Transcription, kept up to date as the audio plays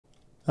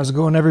How's it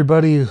going,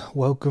 everybody?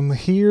 Welcome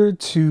here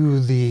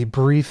to the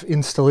brief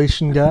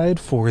installation guide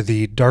for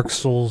the Dark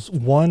Souls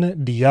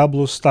 1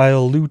 Diablo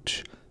style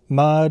loot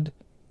mod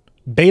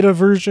beta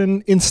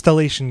version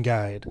installation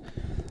guide.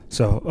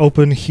 So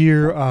open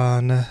here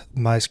on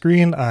my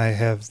screen, I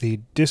have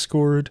the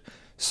Discord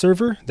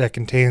server that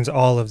contains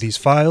all of these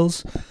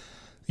files.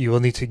 You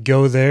will need to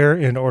go there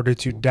in order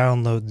to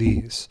download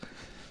these.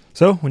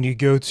 So when you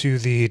go to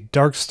the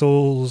Dark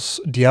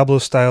Souls Diablo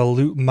style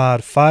loot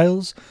mod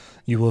files,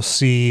 you will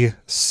see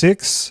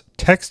 6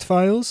 text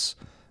files.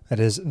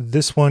 That is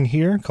this one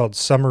here called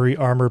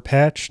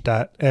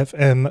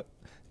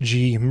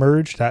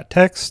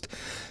summaryarmorpatch.fmgmerge.txt.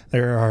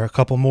 There are a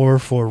couple more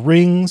for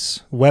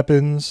rings,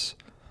 weapons,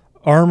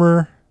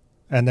 armor,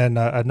 and then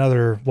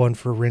another one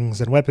for rings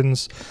and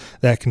weapons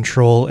that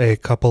control a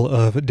couple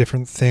of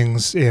different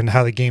things in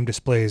how the game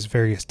displays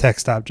various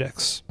text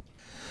objects.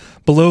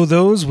 Below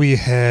those, we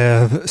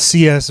have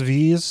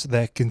CSVs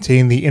that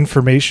contain the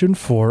information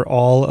for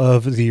all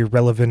of the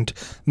relevant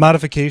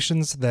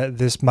modifications that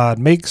this mod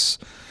makes.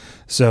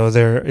 So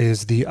there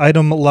is the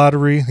item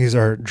lottery. These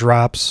are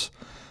drops.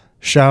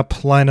 Shop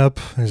lineup.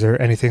 Is there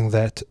anything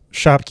that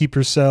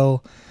shopkeepers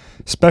sell?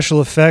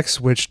 Special effects,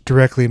 which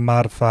directly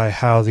modify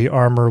how the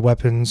armor,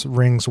 weapons,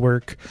 rings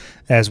work,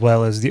 as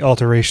well as the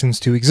alterations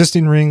to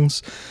existing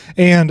rings.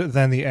 And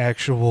then the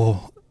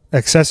actual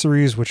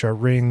accessories, which are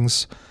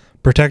rings,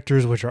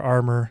 protectors, which are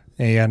armor,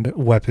 and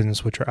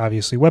weapons, which are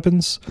obviously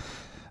weapons.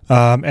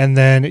 And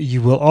then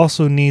you will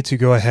also need to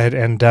go ahead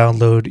and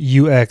download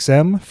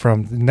UXM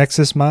from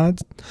Nexus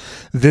Mods.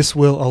 This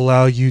will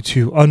allow you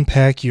to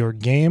unpack your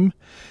game,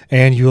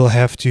 and you will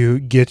have to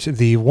get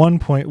the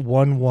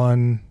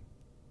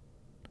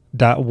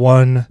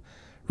 1.11.1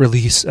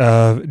 release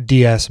of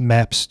DS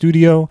Map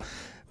Studio,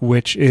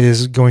 which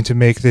is going to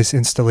make this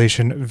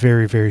installation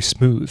very, very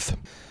smooth.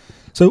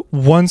 So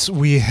once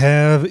we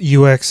have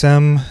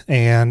UXM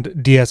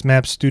and DS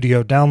Map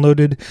Studio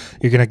downloaded,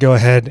 you're going to go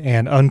ahead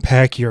and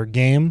unpack your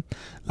game.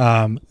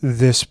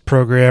 This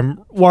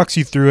program walks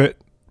you through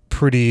it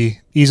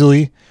pretty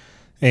easily.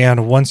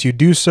 And once you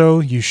do so,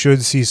 you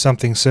should see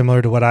something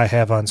similar to what I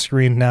have on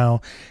screen now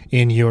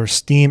in your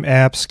Steam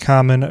Apps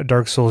Common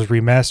Dark Souls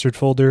Remastered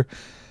folder.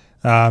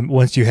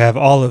 Once you have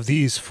all of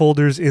these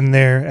folders in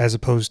there, as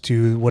opposed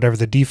to whatever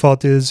the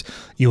default is,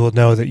 you will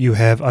know that you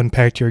have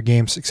unpacked your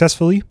game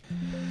successfully.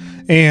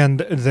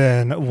 And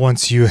then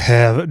once you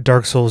have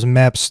Dark Souls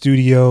Map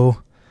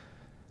Studio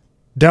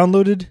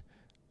downloaded,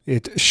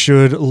 it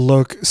should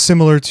look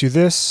similar to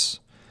this.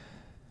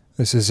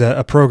 This is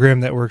a program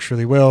that works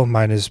really well.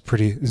 Mine is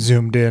pretty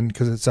zoomed in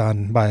because it's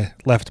on my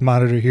left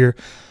monitor here,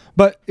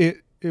 but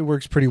it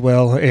works pretty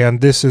well.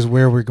 And this is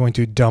where we're going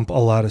to dump a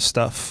lot of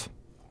stuff.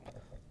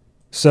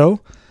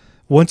 So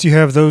once you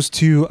have those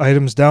two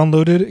items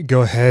downloaded,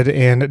 go ahead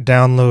and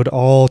download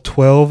all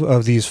 12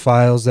 of these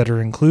files that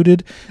are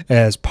included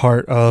as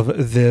part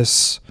of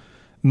this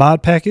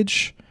mod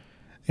package.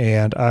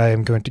 And I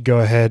am going to go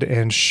ahead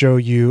and show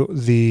you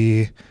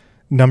the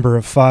number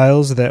of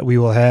files that we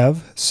will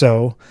have.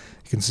 So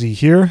you can see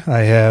here, I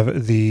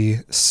have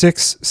the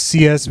 6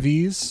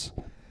 CSVs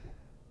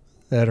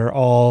that are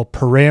all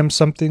param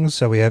something.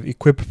 So we have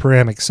equip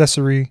param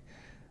accessory,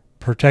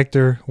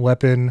 protector,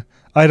 weapon,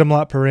 item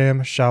lot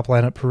param, shop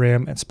lineup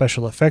param, and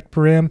special effect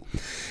param.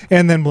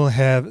 And then we'll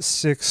have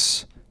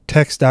 6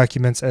 text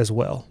documents as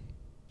well.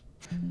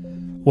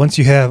 Once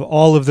you have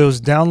all of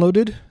those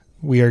downloaded,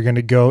 we are going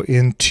to go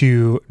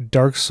into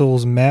Dark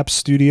Souls Map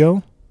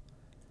Studio.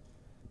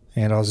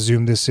 And I'll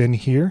zoom this in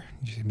here.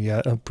 Give me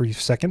a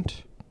brief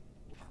second.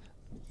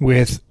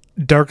 With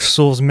Dark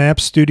Souls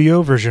Map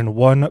Studio version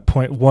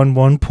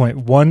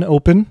 1.11.1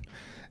 open,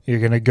 you're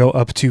going to go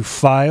up to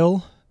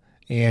File,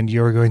 and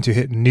you're going to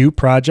hit New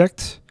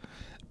Project.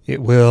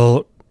 It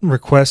will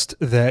request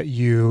that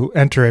you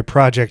enter a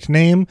project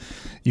name.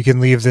 You can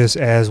leave this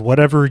as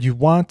whatever you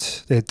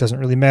want. It doesn't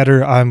really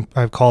matter.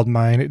 I've called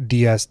mine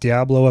DS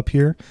Diablo up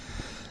here.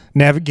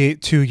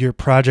 Navigate to your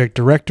project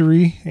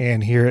directory,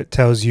 and here it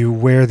tells you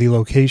where the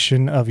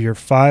location of your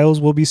files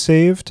will be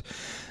saved.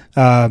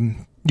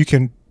 You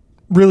can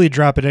really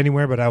drop it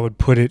anywhere, but I would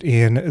put it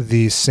in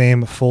the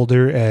same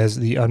folder as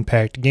the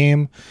unpacked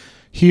game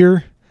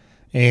here,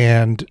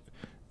 and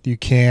you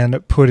can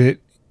put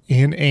it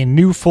in a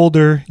new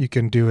folder. You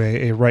can do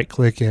a right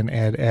click and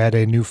add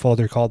a new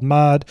folder called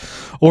mod,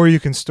 or you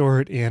can store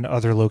it in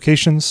other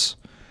locations.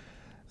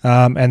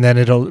 And then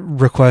it'll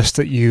request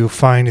that you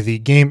find the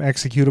game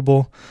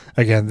executable.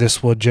 Again,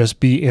 this will just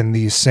be in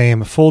the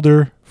same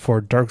folder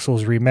for Dark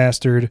Souls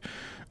Remastered,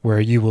 where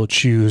you will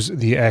choose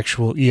the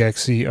actual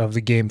exe of the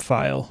game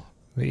file,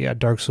 the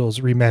Dark Souls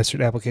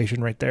Remastered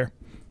application right there.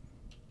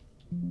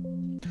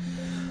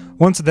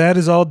 Once that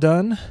is all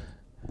done,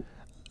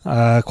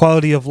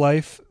 quality of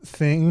life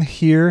thing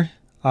here,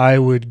 I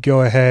would go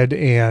ahead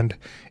and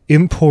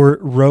import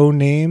row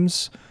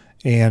names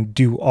and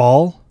do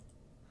all.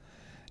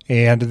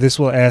 And this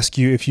will ask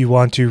you if you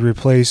want to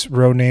replace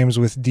row names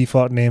with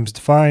default names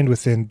defined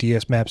within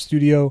DS Map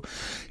Studio.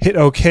 Hit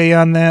OK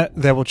on that.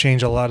 That will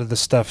change a lot of the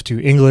stuff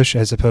to English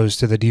as opposed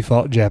to the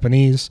default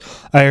Japanese.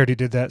 I already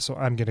did that, so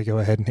I'm going to go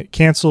ahead and hit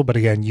cancel, but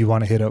again, you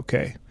want to hit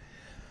OK.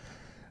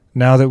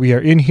 Now that we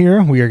are in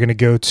here, we are going to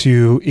go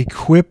to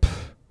Equip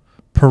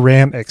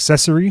Param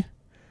Accessory.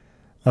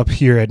 Up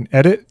here at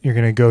Edit, you're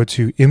going to go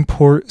to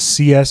Import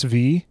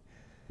CSV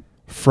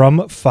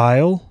from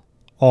File,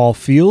 All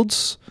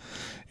Fields.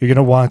 You're going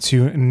to want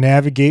to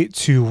navigate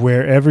to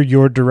wherever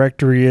your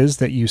directory is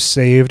that you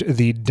saved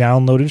the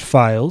downloaded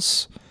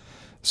files.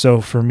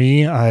 So for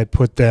me, I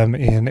put them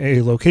in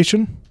a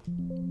location.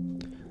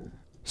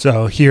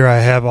 So here I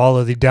have all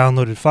of the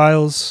downloaded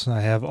files.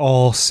 I have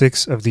all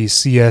 6 of these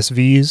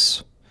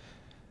CSVs.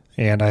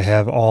 And I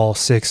have all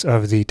 6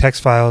 of the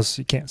text files.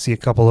 You can't see a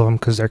couple of them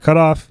because they're cut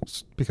off,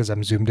 because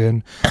I'm zoomed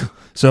in.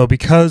 So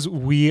because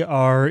we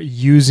are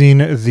using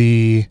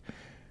the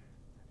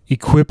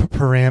Equip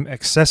Param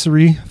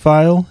Accessory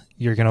file,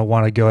 you're going to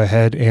want to go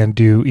ahead and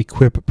do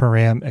Equip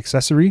Param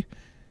Accessory.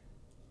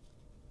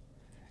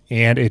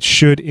 And it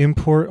should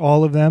import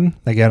all of them.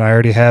 Again, I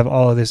already have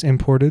all of this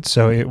imported,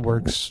 so it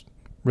works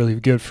really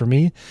good for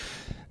me.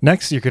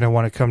 Next, you're going to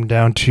want to come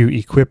down to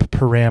Equip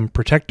Param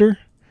Protector.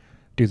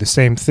 Do the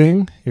same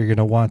thing. You're going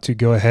to want to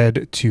go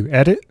ahead to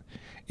Edit,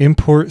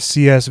 Import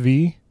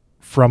CSV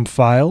from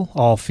File,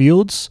 All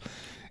Fields,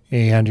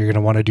 and you're going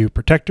to want to do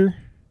Protector.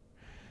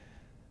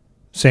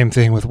 Same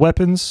thing with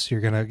weapons.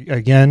 You're going to,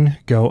 again,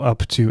 go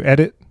up to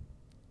Edit,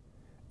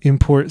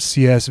 Import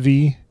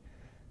CSV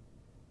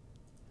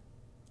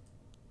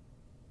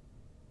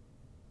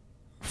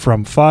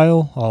from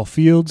File, All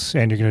Fields,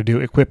 and you're going to do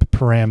Equip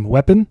Param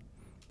Weapon.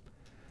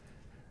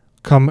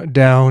 Come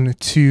down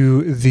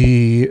to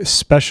the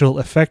Special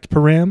Effect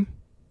Param.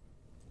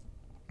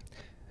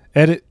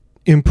 Edit,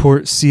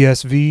 Import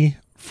CSV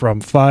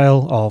from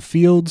File, All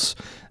Fields,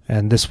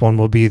 and this one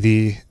will be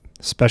the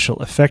Special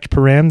Effect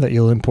Param that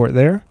you'll import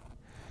there.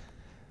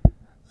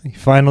 The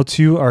final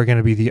 2 are going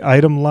to be the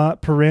Item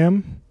Lot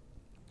Param.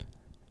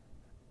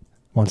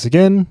 Once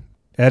again,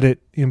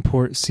 Edit,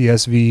 Import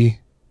CSV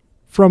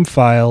from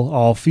File,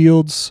 All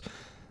Fields.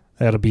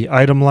 That'll be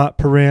Item Lot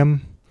Param.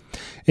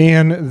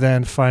 And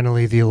then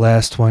finally, the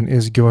last one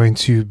is going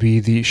to be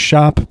the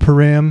Shop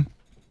Param,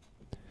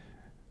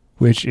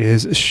 which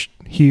is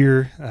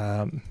here.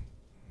 Let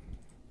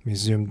me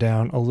zoom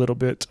down a little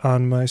bit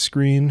on my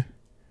screen.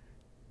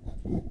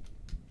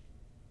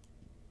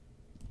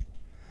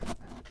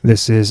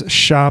 This is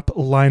Shop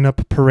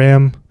Lineup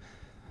Param,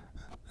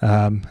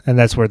 and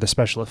that's where the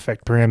Special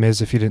Effect Param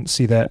is, if you didn't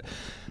see that.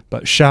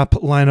 But Shop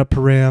Lineup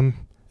Param,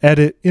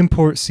 Edit,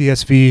 Import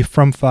CSV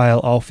from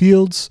File, All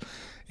Fields,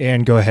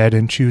 and go ahead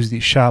and choose the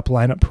Shop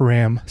Lineup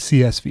Param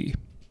CSV.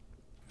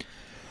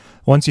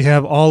 Once you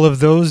have all of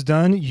those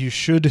done, you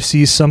should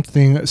see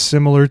something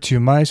similar to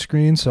my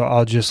screen, so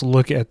I'll just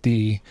look at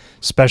the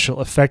special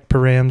effect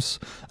params.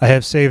 I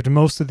have saved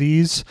most of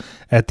these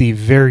at the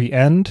very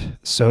end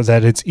so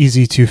that it's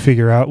easy to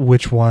figure out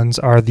which ones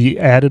are the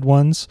added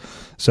ones.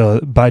 So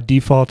by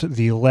default,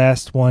 the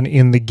last one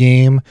in the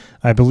game,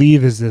 I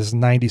believe, is this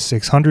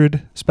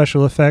 9600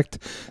 special effect.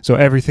 So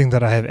everything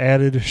that I have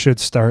added should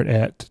start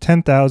at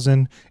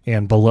 10,000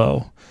 and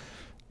below.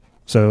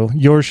 So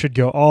yours should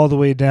go all the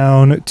way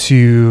down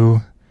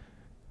to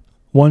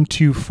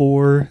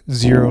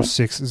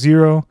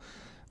 124060,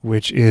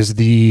 which is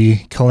the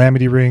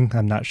Calamity Ring.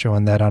 I'm not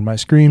showing that on my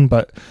screen,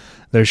 but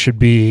there should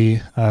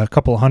be a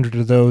couple hundred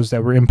of those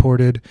that were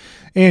imported.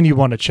 And you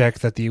want to check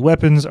that the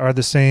weapons are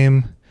the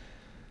same.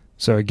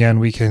 So again,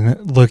 we can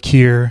look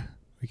here.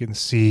 We can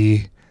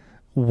see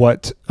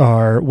what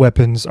our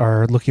weapons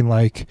are looking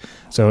like.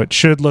 So it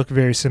should look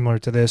very similar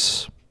to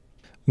this,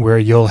 where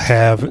you'll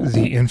have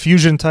the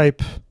infusion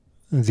type,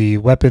 the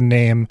weapon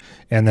name,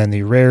 and then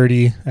the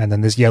rarity, and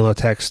then this yellow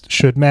text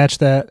should match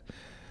that.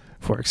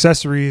 For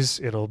accessories,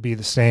 it'll be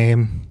the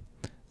same.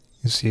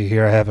 You see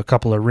here I have a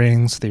couple of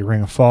rings, the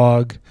Ring of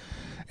Fog,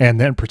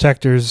 and then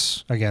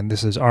protectors. Again,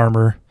 this is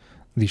armor.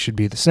 These should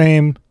be the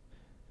same.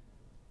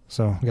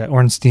 So we got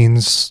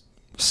Ornstein's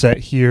set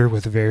here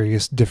with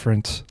various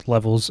different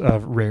levels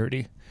of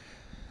rarity.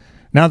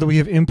 Now that we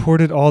have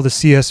imported all the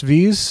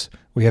CSVs,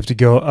 we have to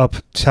go up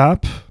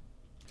top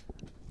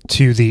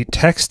to the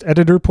text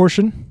editor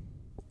portion.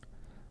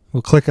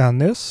 We'll click on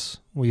this.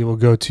 We will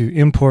go to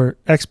Import,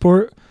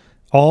 Export,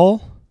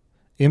 All,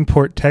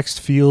 Import Text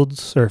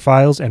Fields or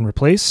Files, and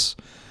Replace.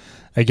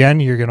 Again,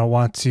 you're going to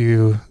want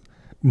to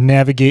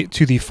navigate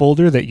to the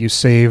folder that you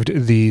saved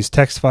these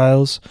text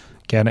files.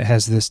 Again, it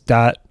has this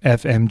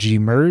 .fmg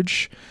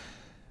merge.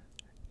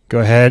 Go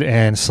ahead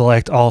and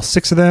select all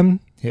 6 of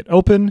them. Hit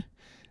Open.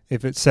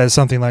 If it says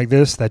something like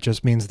this, that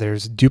just means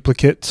there's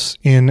duplicates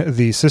in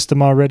the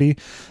system already.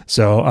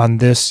 So on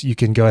this, you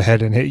can go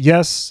ahead and hit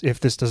yes. If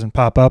this doesn't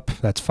pop up,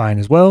 that's fine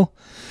as well.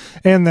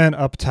 And then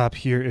up top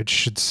here, it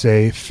should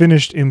say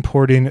finished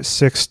importing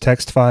 6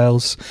 text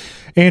files.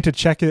 And to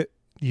check it,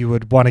 you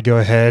would want to go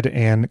ahead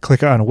and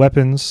click on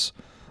weapons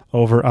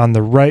over on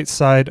the right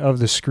side of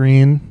the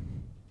screen.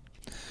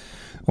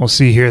 We'll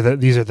see here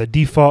that these are the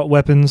default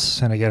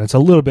weapons, and again, it's a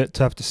little bit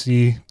tough to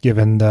see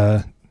given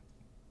the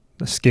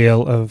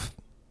scale of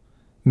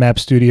Map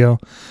Studio,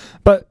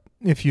 but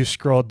if you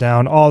scroll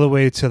down all the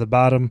way to the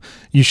bottom,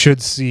 you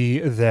should see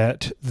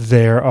that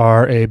there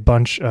are a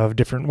bunch of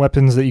different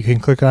weapons that you can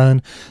click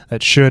on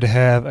that should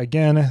have,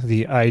 again,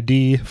 the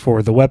ID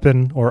for the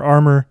weapon or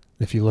armor.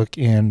 If you look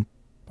in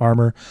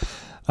armor,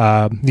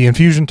 the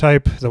infusion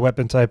type, the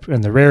weapon type,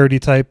 and the rarity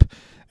type.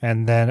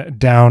 And then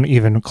down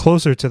even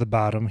closer to the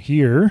bottom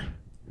here,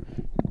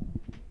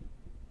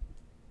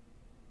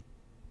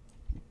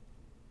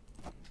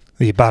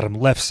 the bottom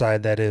left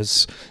side, that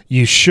is,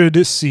 you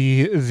should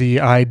see the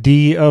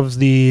ID of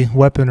the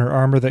weapon or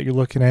armor that you're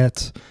looking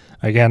at.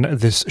 Again,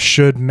 this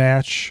should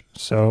match.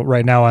 So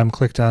right now I'm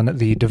clicked on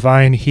the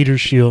Divine Heater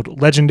Shield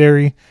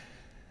Legendary,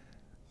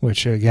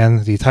 which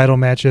again, the title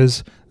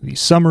matches. The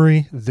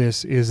summary,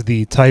 this is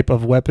the type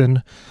of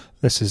weapon.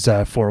 This is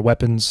for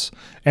weapons.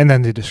 And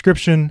then the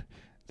description.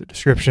 The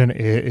description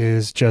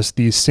is just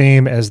the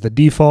same as the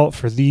default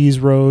for these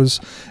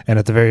rows. And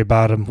at the very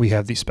bottom, we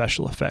have the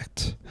special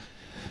effect.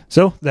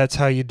 So that's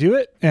how you do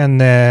it. And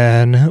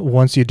then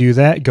once you do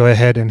that, go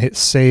ahead and hit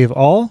Save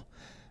All.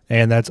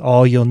 And that's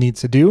all you'll need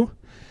to do.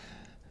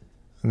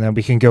 And then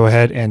we can go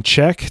ahead and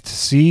check to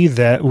see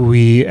that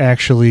we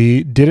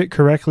actually did it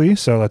correctly.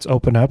 So let's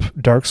open up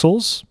Dark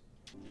Souls.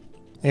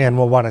 And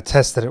we'll want to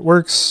test that it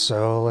works.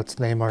 So let's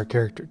name our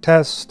character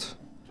Test.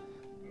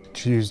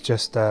 Choose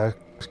just a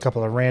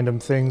couple of random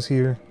things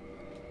here.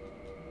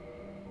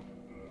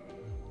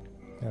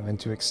 And then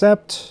to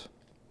accept.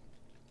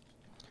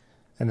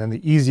 And then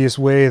the easiest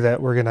way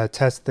that we're going to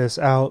test this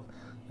out,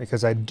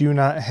 because I do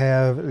not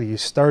have the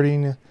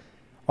starting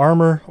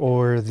armor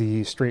or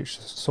the straight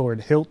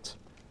sword hilt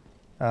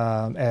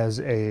as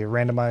a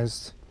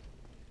randomized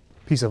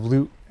piece of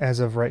loot as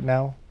of right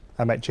now.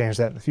 I might change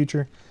that in the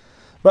future.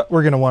 But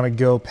we're going to want to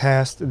go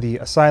past the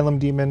Asylum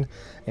Demon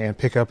and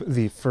pick up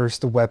the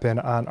first weapon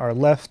on our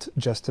left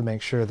just to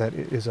make sure that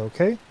it is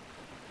okay.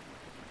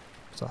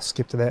 So I'll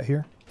skip to that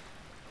here.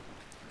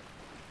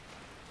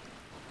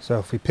 So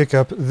if we pick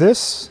up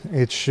this,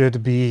 it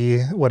should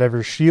be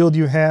whatever shield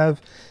you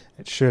have.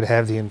 It should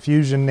have the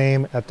infusion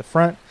name at the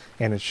front,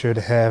 and it should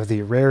have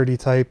the rarity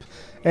type.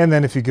 And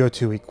then if you go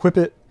to equip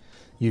it,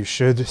 you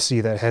should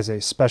see that it has a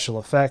special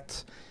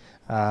effect.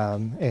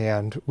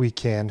 And we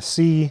can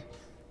see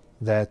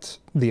that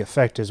the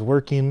effect is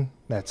working.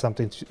 That's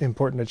something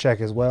important to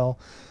check as well.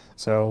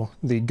 So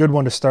the good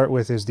one to start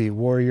with is the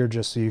Warrior,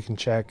 just so you can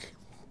check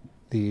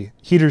the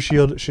heater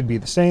shield should be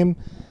the same.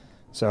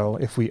 So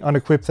if we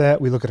unequip that,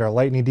 we look at our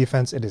lightning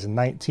defense, it is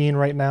 19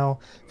 right now.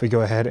 If we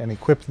go ahead and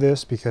equip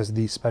this, because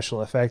the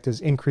special effect is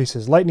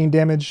increases lightning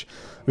damage,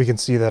 we can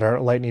see that our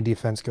lightning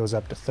defense goes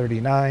up to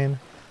 39.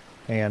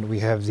 And we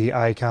have the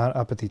icon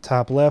up at the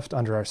top left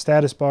under our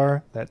status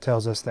bar that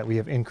tells us that we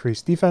have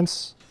increased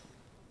defense.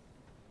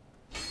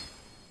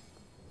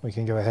 We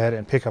can go ahead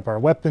and pick up our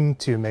weapon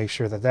to make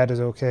sure that that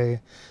is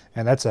okay.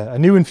 And that's a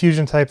new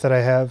infusion type that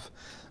I have,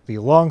 the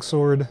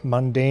Longsword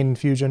Mundane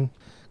Infusion.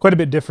 Quite a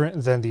bit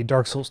different than the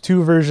Dark Souls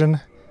 2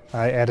 version.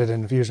 I added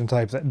an infusion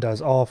type that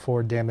does all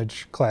 4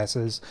 damage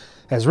classes.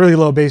 Has really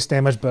low base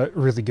damage, but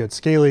really good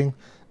scaling.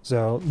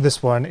 So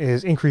this one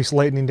is increased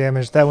lightning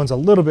damage. That one's a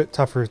little bit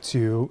tougher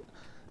to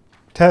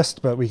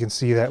test, but we can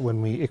see that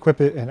when we equip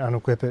it and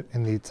unequip it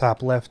in the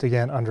top left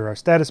again under our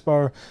status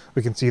bar,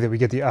 we can see that we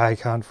get the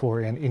icon for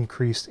an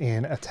increase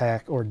in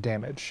attack or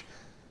damage.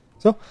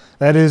 So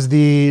that is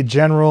the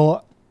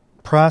general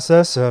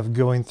process of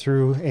going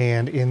through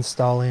and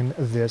installing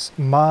this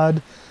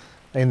mod.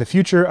 In the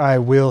future, I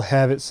will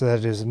have it so that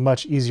it is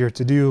much easier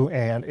to do,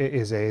 and it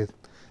is a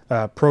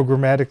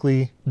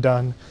programmatically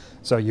done,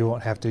 so you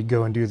won't have to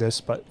go and do this.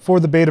 But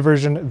for the beta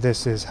version,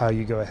 this is how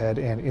you go ahead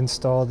and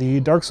install the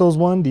Dark Souls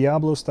 1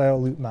 Diablo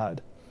style loot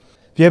mod.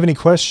 If you have any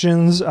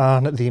questions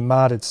on the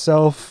mod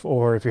itself,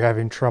 or if you're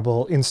having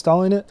trouble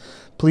installing it,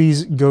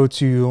 please go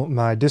to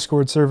my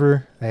Discord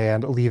server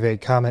and leave a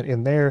comment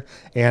in there,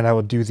 and I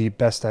will do the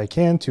best I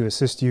can to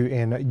assist you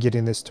in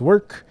getting this to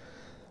work.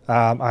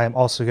 I am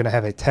also going to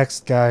have a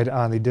text guide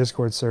on the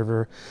Discord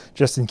server,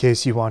 just in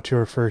case you want to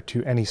refer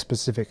to any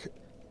specific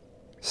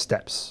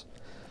steps.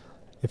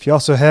 If you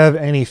also have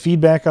any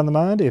feedback on the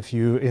mod, if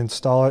you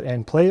install it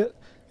and play it,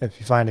 if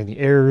you find any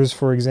errors,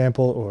 for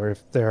example, or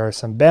if there are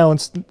some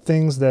balanced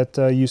things that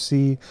you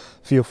see,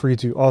 feel free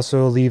to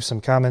also leave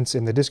some comments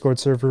in the Discord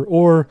server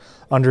or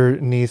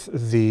underneath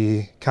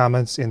the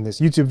comments in this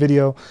YouTube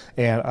video,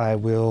 and I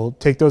will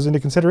take those into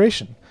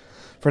consideration.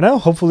 For now,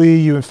 hopefully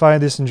you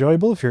find this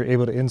enjoyable. If you're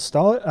able to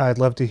install it, I'd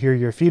love to hear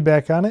your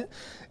feedback on it,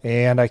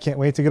 and I can't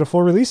wait to get a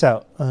full release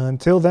out.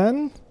 Until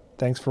then,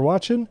 thanks for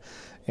watching,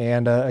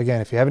 and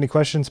again, if you have any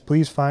questions,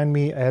 please find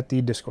me at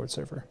the Discord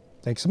server.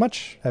 Thanks so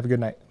much. Have a good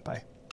night. Bye.